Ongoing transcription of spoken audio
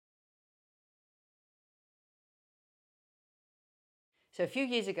So a few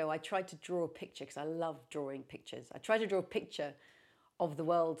years ago, I tried to draw a picture because I love drawing pictures. I tried to draw a picture of the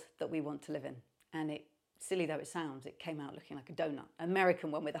world that we want to live in. And it, silly though it sounds, it came out looking like a donut,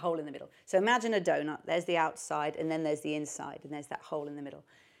 American one with a hole in the middle. So imagine a donut, there's the outside and then there's the inside and there's that hole in the middle.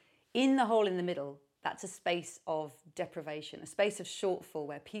 In the hole in the middle, that's a space of deprivation, a space of shortfall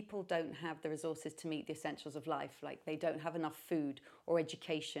where people don't have the resources to meet the essentials of life, like they don't have enough food or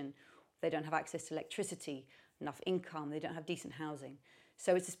education, they don't have access to electricity, enough income, they don't have decent housing.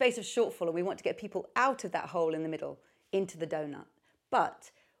 So it's a space of shortfall, and we want to get people out of that hole in the middle into the donut.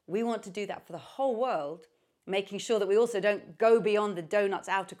 But we want to do that for the whole world, making sure that we also don't go beyond the donut's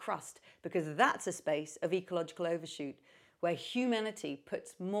outer crust, because that's a space of ecological overshoot where humanity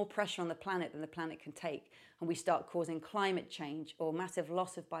puts more pressure on the planet than the planet can take, and we start causing climate change or massive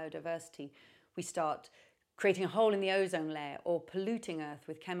loss of biodiversity. We start creating a hole in the ozone layer or polluting Earth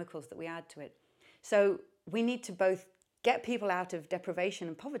with chemicals that we add to it. So we need to both get people out of deprivation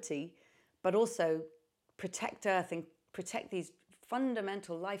and poverty, but also protect Earth and protect these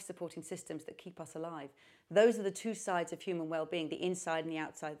fundamental life-supporting systems that keep us alive. Those are the two sides of human well-being, the inside and the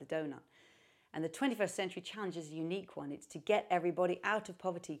outside of the donut. And the 21st century challenge is a unique one. It's to get everybody out of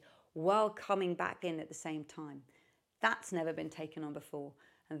poverty while coming back in at the same time. That's never been taken on before.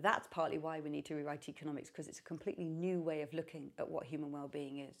 And that's partly why we need to rewrite economics, because it's a completely new way of looking at what human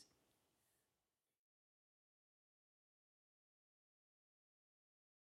well-being is.